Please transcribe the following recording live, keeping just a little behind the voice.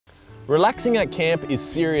Relaxing at camp is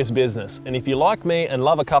serious business, and if you're like me and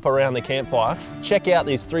love a cup around the campfire, check out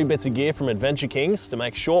these 3 bits of gear from Adventure Kings to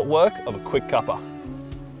make short work of a quick cuppa.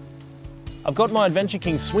 I've got my Adventure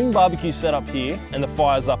Kings swing barbecue set up here and the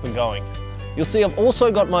fire's up and going. You'll see I've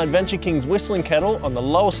also got my Adventure Kings whistling kettle on the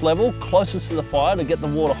lowest level closest to the fire to get the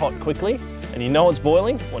water hot quickly, and you know it's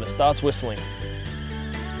boiling when it starts whistling.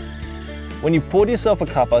 When you've poured yourself a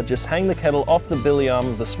cuppa, just hang the kettle off the billy arm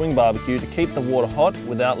of the swing barbecue to keep the water hot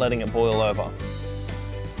without letting it boil over.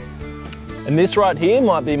 And this right here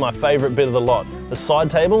might be my favourite bit of the lot, the side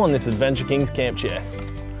table on this Adventure Kings camp chair.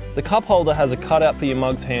 The cup holder has a cutout for your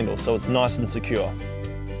mug's handle so it's nice and secure.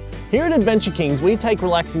 Here at Adventure Kings, we take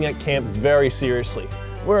relaxing at camp very seriously.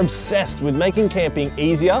 We're obsessed with making camping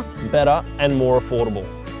easier, better and more affordable.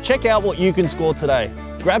 Check out what you can score today.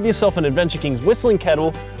 Grab yourself an Adventure Kings whistling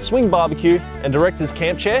kettle, swing barbecue and director's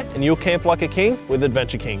camp chair and you'll camp like a king with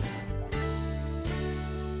Adventure Kings.